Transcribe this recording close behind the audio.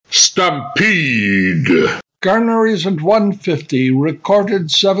Stampede. Garner isn't 150, recorded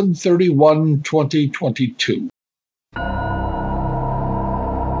 7/31/2022.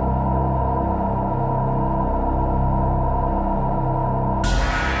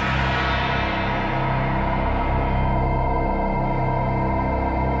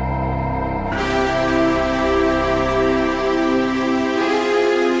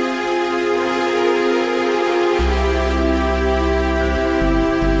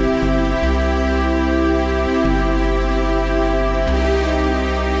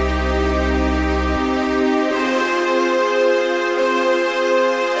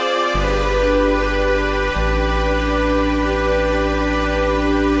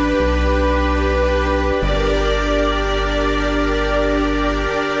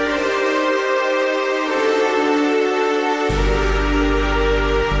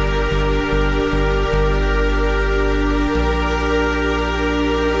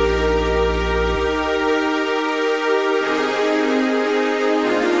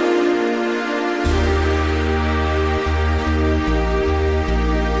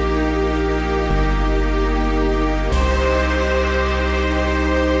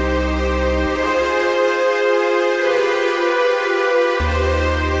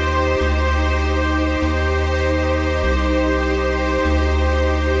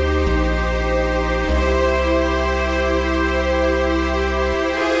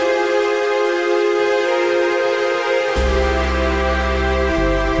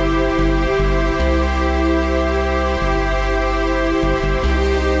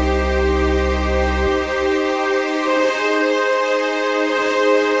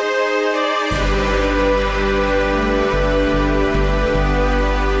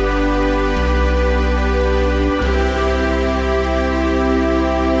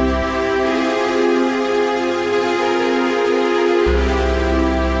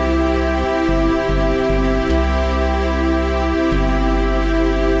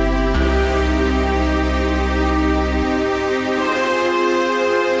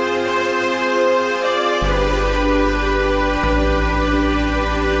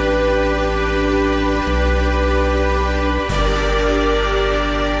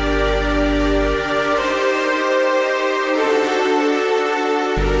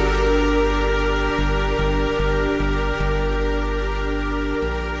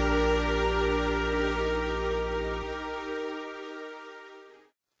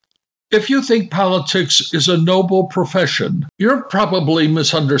 If you think politics is a noble profession, you're probably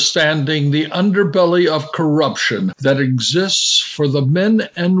misunderstanding the underbelly of corruption that exists for the men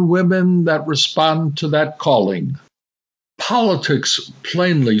and women that respond to that calling. Politics,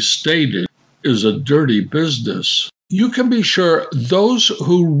 plainly stated, is a dirty business. You can be sure those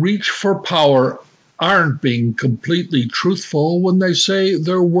who reach for power aren't being completely truthful when they say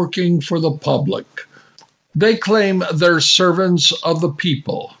they're working for the public. They claim they're servants of the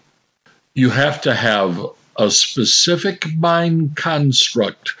people. You have to have a specific mind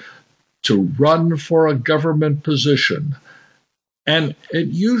construct to run for a government position, and it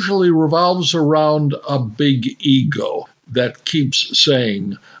usually revolves around a big ego that keeps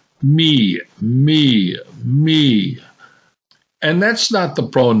saying, me, me, me. And that's not the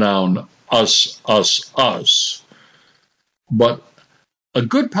pronoun us, us, us. But a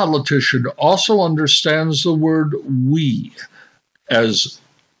good politician also understands the word we as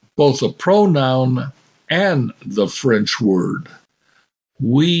both a pronoun and the French word.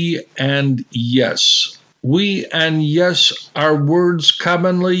 We and yes. We and yes are words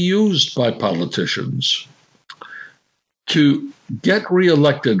commonly used by politicians. To get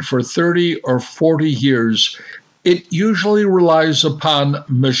reelected for 30 or 40 years, it usually relies upon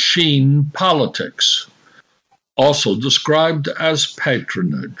machine politics, also described as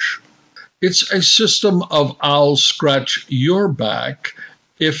patronage. It's a system of I'll scratch your back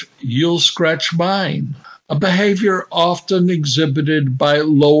if you'll scratch mine, a behavior often exhibited by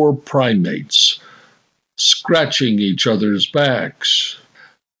lower primates, scratching each other's backs.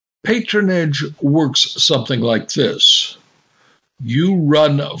 Patronage works something like this. You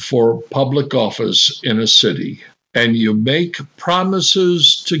run for public office in a city, and you make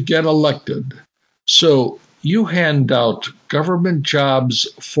promises to get elected. So you hand out government jobs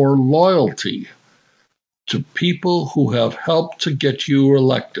for loyalty to people who have helped to get you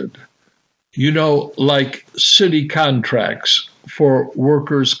elected. You know, like city contracts for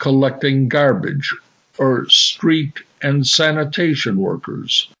workers collecting garbage or street and sanitation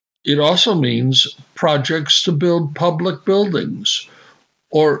workers. It also means projects to build public buildings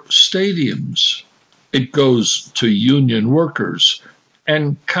or stadiums. It goes to union workers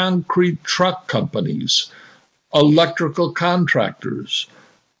and concrete truck companies, electrical contractors,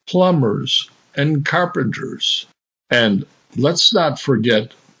 plumbers, and carpenters. And let's not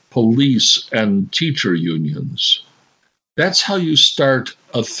forget police and teacher unions. That's how you start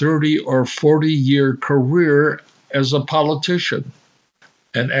a 30 or 40-year career as a politician.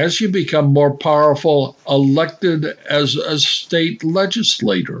 And as you become more powerful, elected as a state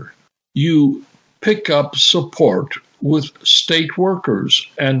legislator, you pick up support with state workers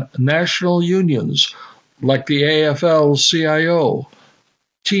and national unions like the AFL-CIO,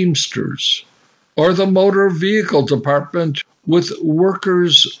 Teamsters, or the Motor Vehicle Department with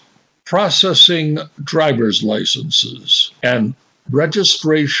workers processing driver's licenses and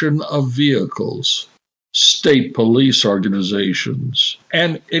registration of vehicles, state police organizations.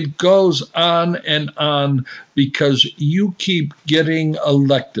 And it goes on because you keep getting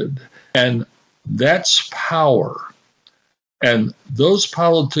elected, and that's power. And those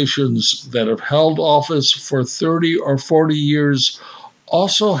politicians that have held office for 30 or 40 years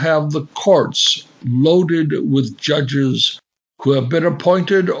also have the courts loaded with judges who have been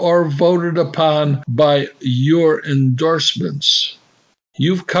appointed or voted upon by your endorsements.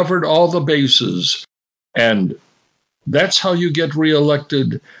 You've covered all the bases, and that's how you get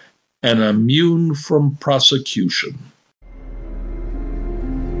reelected and immune from prosecution.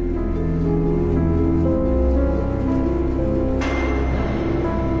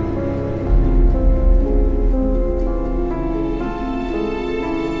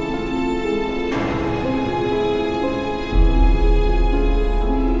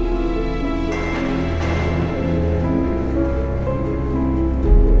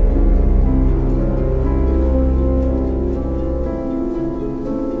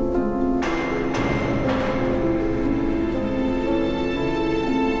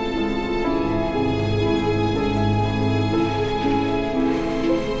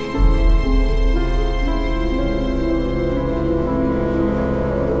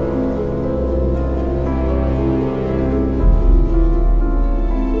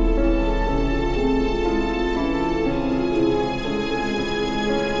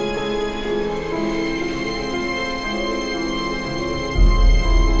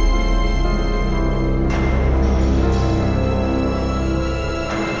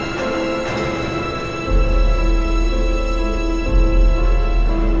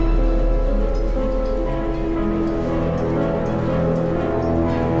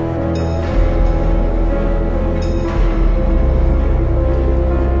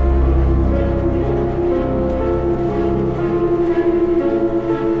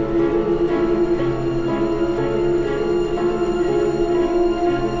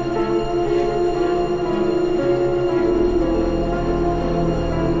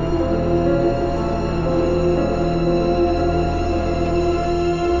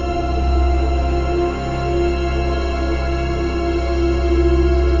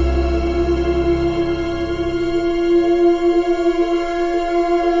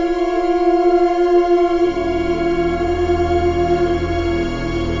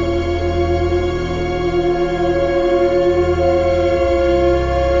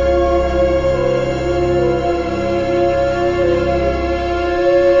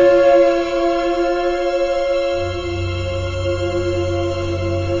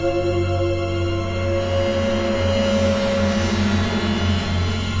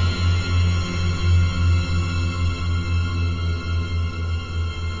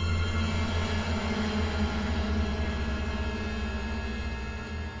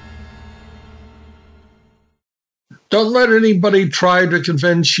 Don't let anybody try to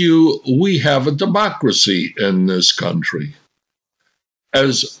convince you we have a democracy in this country.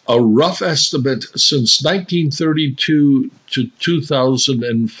 As a rough estimate, since 1932 to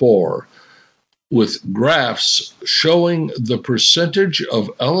 2004, with graphs showing the percentage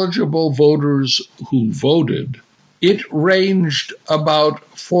of eligible voters who voted, it ranged about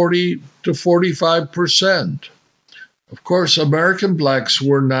 40 to 45%. Of course, American blacks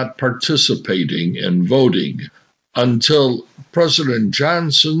were not participating in voting until President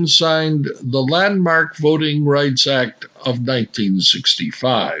Johnson signed the landmark Voting Rights Act of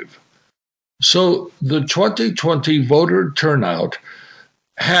 1965. So the 2020 voter turnout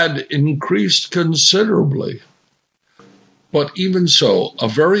had increased considerably. But even so, a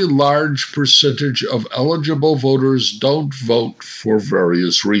very large percentage of eligible voters don't vote for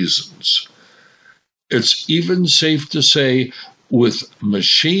various reasons. It's even safe to say, with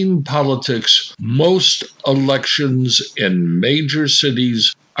machine politics, most elections in major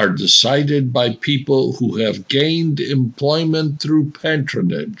cities are decided by people who have gained employment through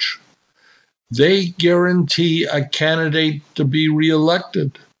patronage. They guarantee a candidate to be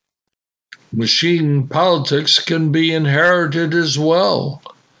reelected. Machine politics can be inherited as well.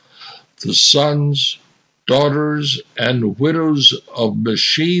 The sons, daughters, and widows of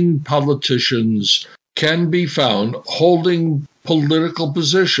machine politicians can be found holding political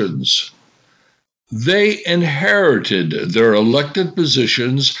positions. They inherited their elected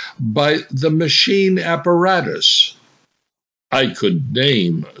positions by the machine apparatus. I could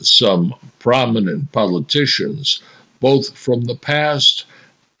name some prominent politicians, both from the past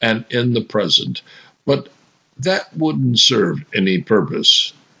and in the present, but that wouldn't serve any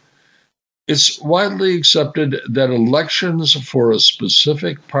purpose. It's widely accepted that elections for a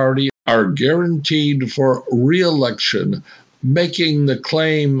specific party are guaranteed for re-election, making the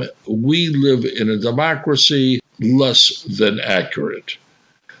claim we live in a democracy less than accurate.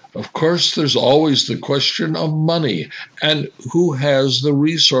 Of course, there's always the question of money and who has the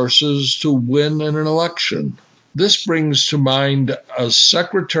resources to win an election. This brings to mind a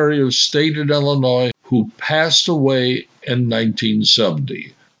Secretary of State in Illinois who passed away in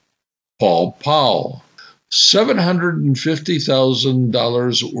 1970, Paul Powell.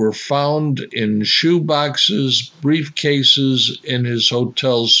 $750,000 were found in shoeboxes, briefcases in his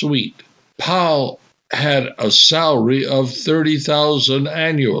hotel suite. Powell had a salary of $30,000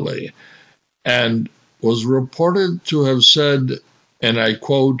 annually and was reported to have said, and I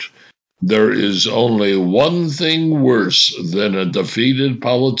quote, "There is only one thing worse than a defeated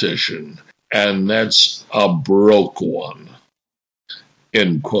politician, and that's a broke one."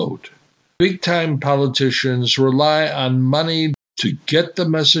 End quote. Big-time politicians rely on money to get the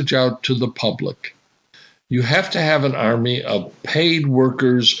message out to the public. You have to have an army of paid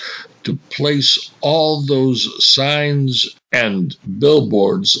workers to place all those signs and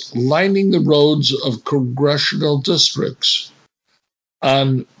billboards lining the roads of congressional districts.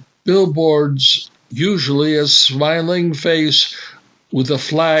 On billboards, usually a smiling face with a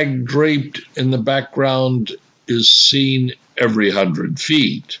flag draped in the background is seen every 100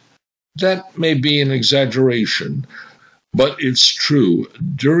 feet. That may be an exaggeration, but it's true.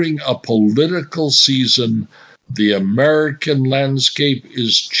 During a political season, the American landscape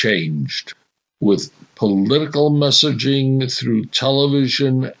is changed, with political messaging through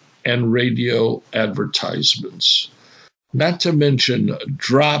television and radio advertisements. Not to mention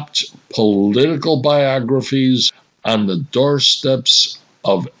dropped political biographies on the doorsteps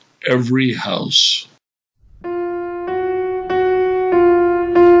of every house.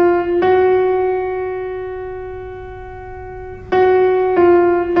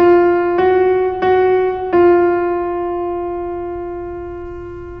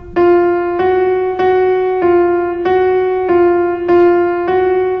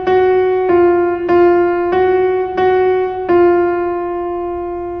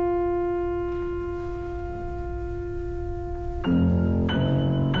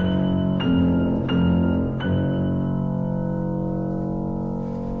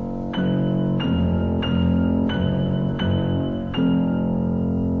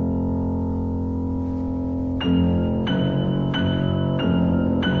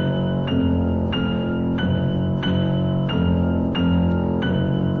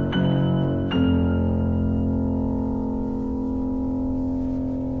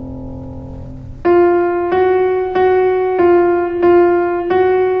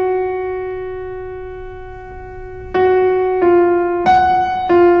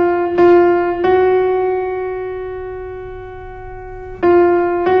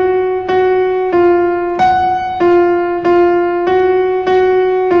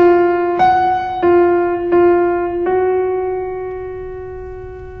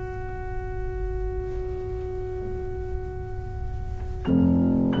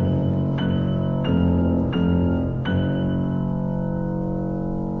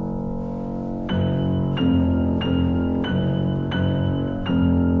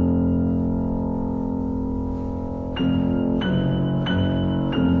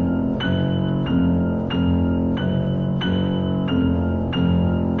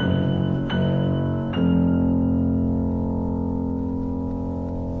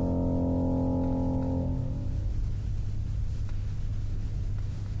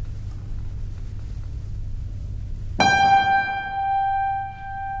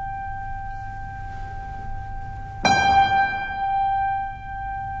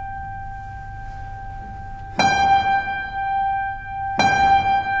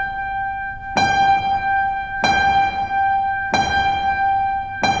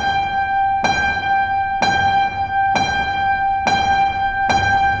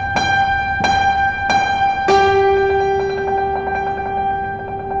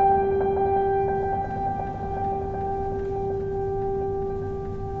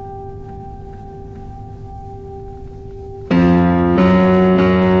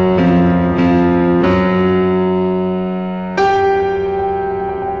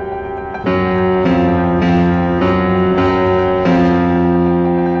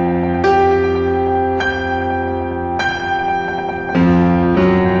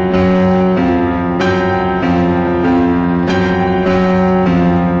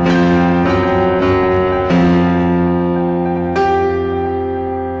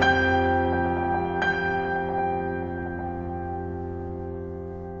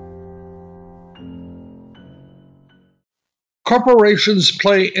 Corporations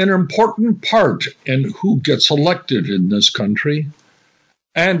play an important part in who gets elected in this country,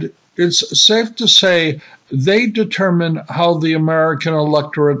 and it's safe to say they determine how the American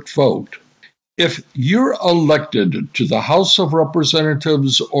electorate vote. If you're elected to the House of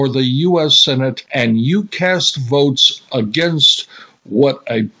Representatives or the U.S. Senate and you cast votes against what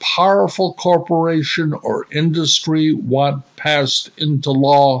a powerful corporation or industry want passed into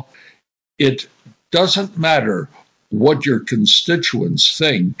law, it doesn't matter what your constituents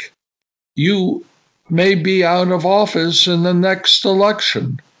think. You may be out of office in the next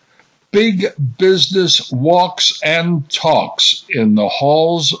election. Big business walks and talks in the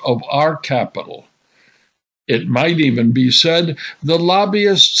halls of our capital. It might even be said the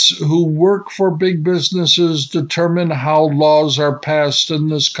lobbyists who work for big businesses determine how laws are passed in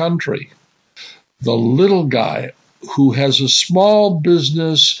this country. The little guy who has a small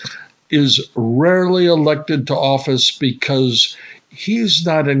business is rarely elected to office because he's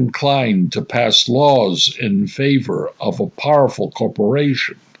not inclined to pass laws in favor of a powerful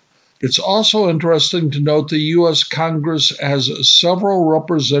corporation. It's also interesting to note the U.S. Congress has several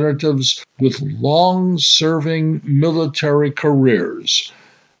representatives with long-serving military careers,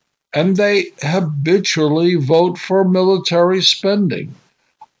 and they habitually vote for military spending.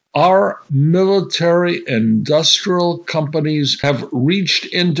 Our military industrial companies have reached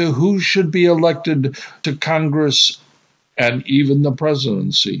into who should be elected to Congress and even the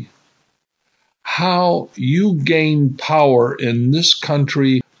presidency. How you gain power in this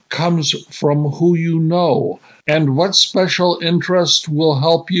country comes from who you know and what special interest will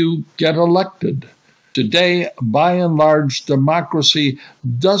help you get elected. Today, by and large, democracy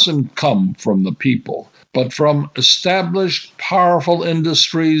doesn't come from the people, but from established, powerful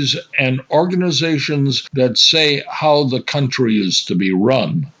industries and organizations that say how the country is to be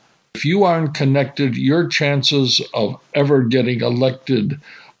run. If you aren't connected, your chances of ever getting elected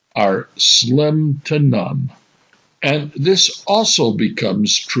are slim to none. And this also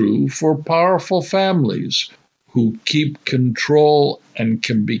becomes true for powerful families who keep control and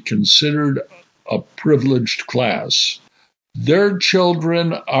can be considered a privileged class. Their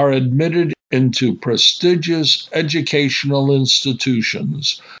children are admitted into prestigious educational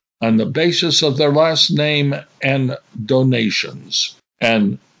institutions on the basis of their last name and donations,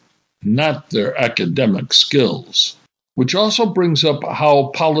 and not their academic skills. Which also brings up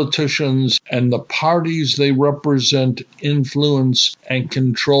how politicians and the parties they represent influence and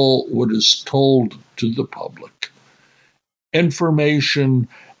control what is told to the public. Information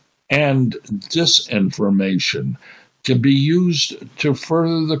and disinformation can be used to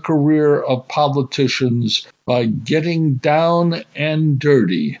further the career of politicians by getting down and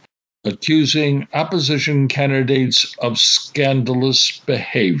dirty, accusing opposition candidates of scandalous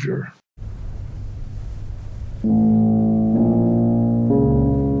behavior.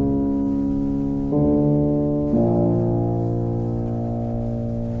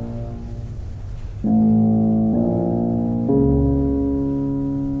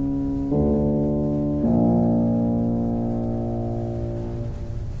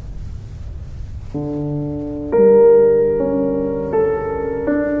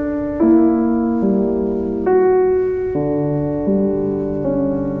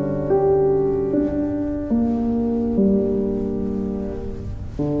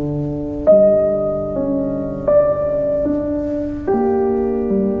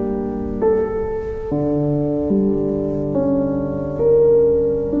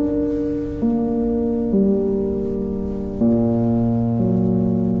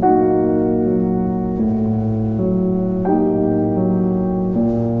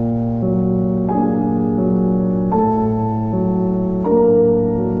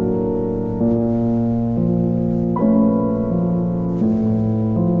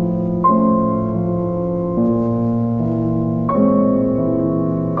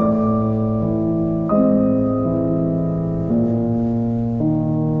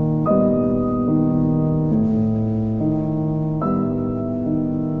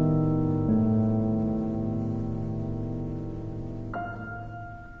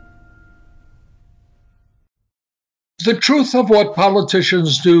 The truth of what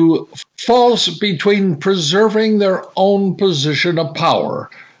politicians do falls between preserving their own position of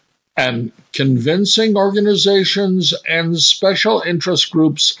power and convincing organizations and special interest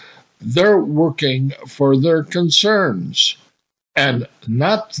groups they're working for their concerns, and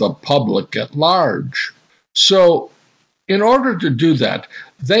not the public at large. So, in order to do that,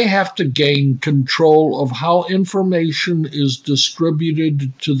 they have to gain control of how information is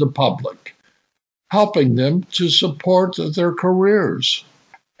distributed to the public, helping them to support their careers.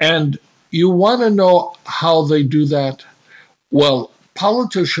 And you want to know how they do that? Well,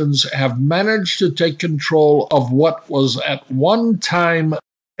 politicians have managed to take control of what was at one time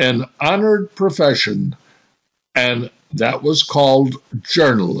an honored profession, and that was called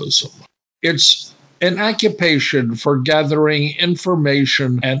journalism. It's an occupation for gathering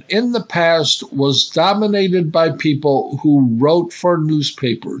information, and in the past was dominated by people who wrote for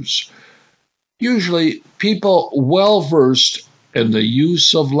newspapers, usually people well versed in the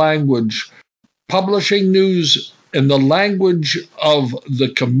use of language, publishing news in the language of the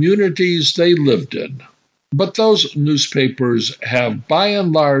communities they lived in. But those newspapers have by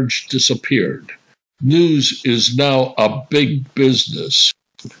and large disappeared. News is now a big business,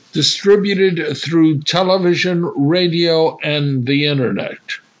 distributed through television, radio, and the internet.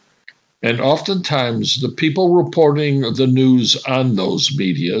 And oftentimes, the people reporting the news on those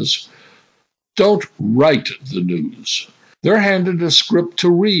medias don't write the news. They're handed a script to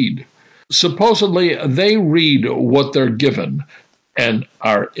read. Supposedly, they read what they're given and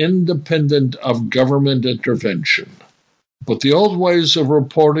are independent of government intervention. But the old ways of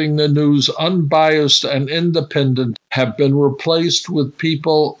reporting the news, unbiased and independent, have been replaced with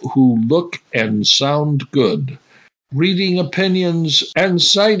people who look and sound good, reading opinions and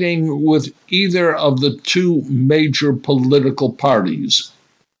siding with either of the two major political parties.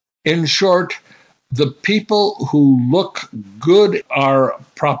 In short, the people who look good are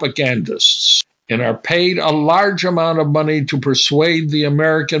propagandists and are paid a large amount of money to persuade the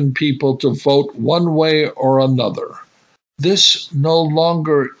American people to vote one way or another. This no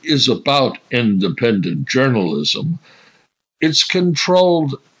longer is about independent journalism. It's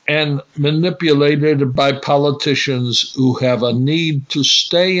controlled and manipulated by politicians who have a need to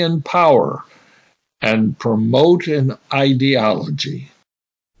stay in power and promote an ideology.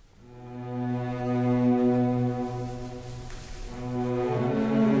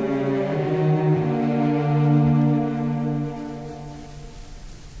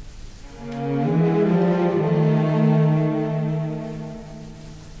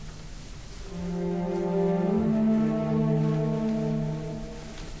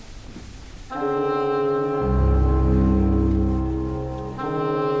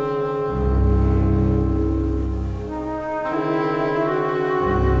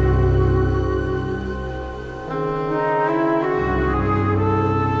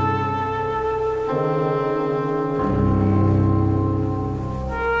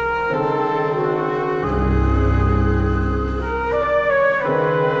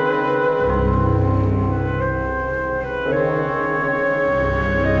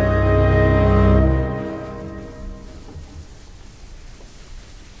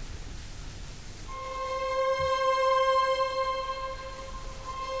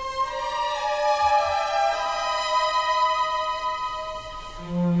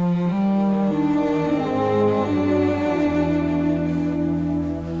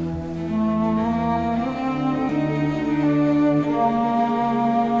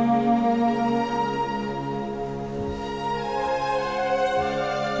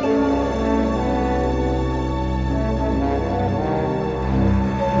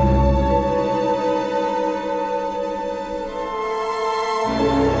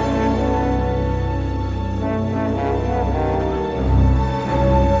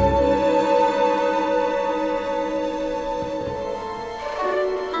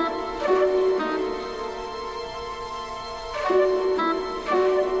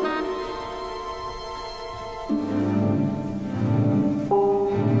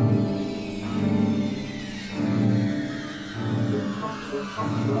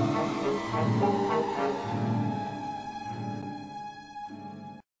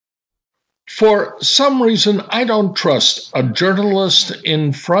 For some reason, I don't trust a journalist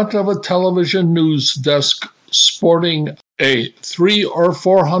in front of a television news desk sporting a $300 or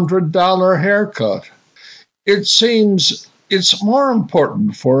 $400 haircut. It seems it's more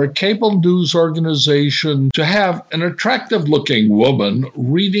important for a cable news organization to have an attractive-looking woman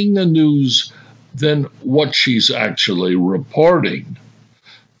reading the news than what she's actually reporting.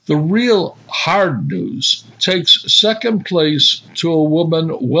 The real hard news takes second place to a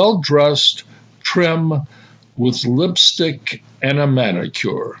woman well-dressed, trim, with lipstick and a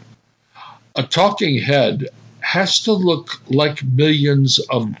manicure. A talking head has to look like millions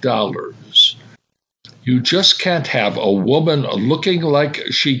of dollars. You just can't have a woman looking like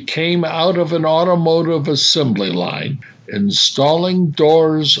she came out of an automotive assembly line installing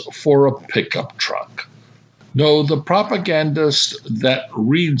doors for a pickup truck. No, the propagandist that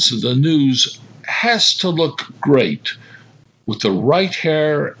reads the news has to look great with the right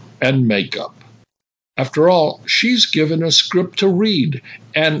hair and makeup. After all, she's given a script to read,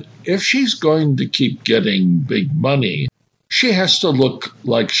 and if she's going to keep getting big money, She has to look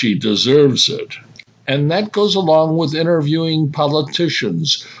like she deserves it. And that goes along with interviewing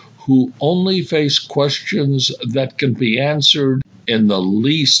politicians who only face questions that can be answered in the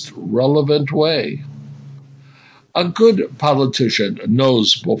least relevant way. A good politician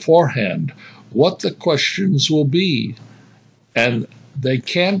knows beforehand what the questions will be, and they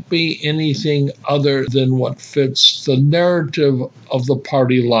can't be anything other than what fits the narrative of the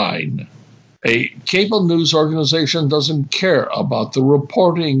party line. A cable news organization doesn't care about the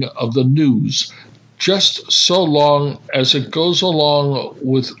reporting of the news just so long as it goes along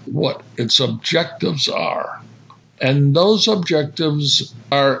with what its objectives are. And those objectives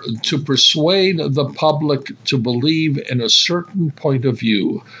are to persuade the public to believe in a certain point of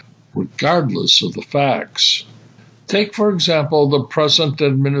view, regardless of the facts. Take, for example, the present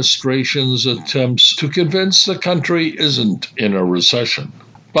administration's attempts to convince the country isn't in a recession.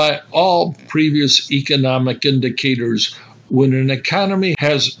 By all previous economic indicators, when an economy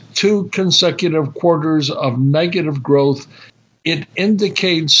has 2 consecutive quarters of negative growth, it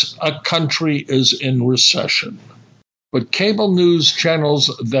indicates a country is in recession. But cable news channels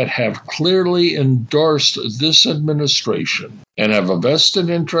that have clearly endorsed this administration and have a vested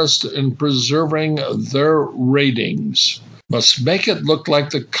interest in preserving their ratings must make it look like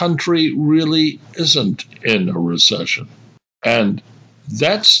the country really isn't in a recession. And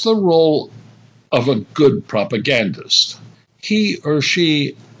that's the role of a good propagandist. He or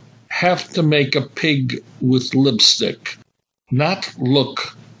she have to make a pig with lipstick, not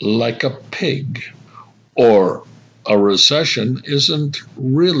look like a pig, or a recession isn't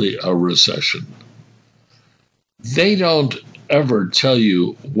really a recession. They don't ever tell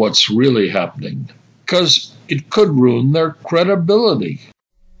you what's really happening, because it could ruin their credibility.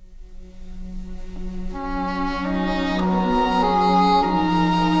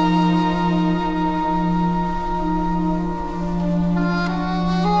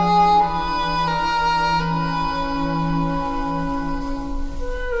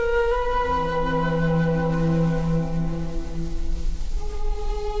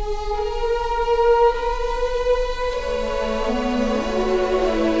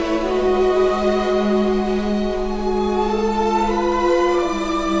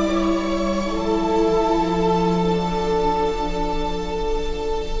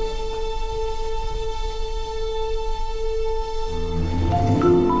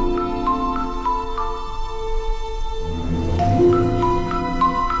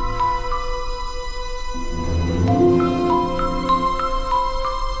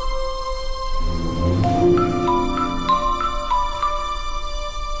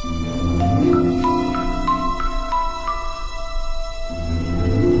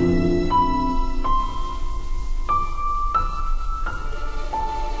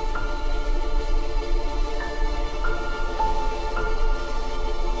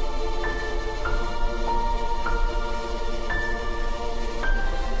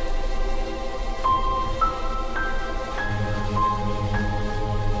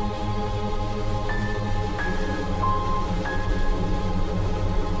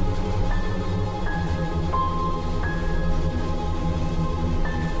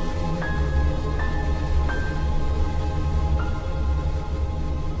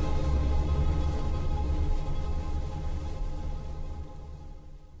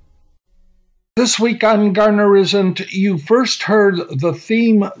 This week on Garner Isn't, you first heard the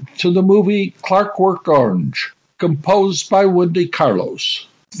theme to the movie Clockwork Orange, composed by Wendy Carlos.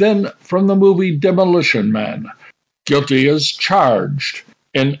 Then from the movie Demolition Man, Guilty as Charged,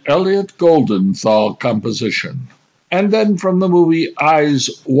 an Elliot Goldenthal composition. And then from the movie Eyes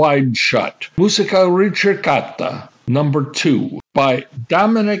Wide Shut, Musica Ricercata, number 2, by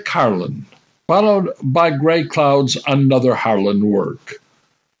Dominic Harlan, followed by Gray Cloud's Another Harlan work.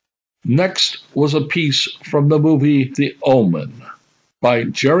 Next was a piece from the movie The Omen by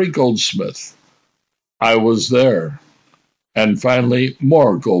Jerry Goldsmith, I Was There. And finally,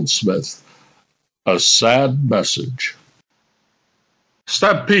 more Goldsmith, A Sad Message.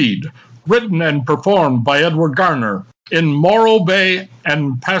 Stampede, written and performed by Edward Garner in Morro Bay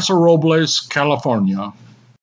and Paso Robles, California.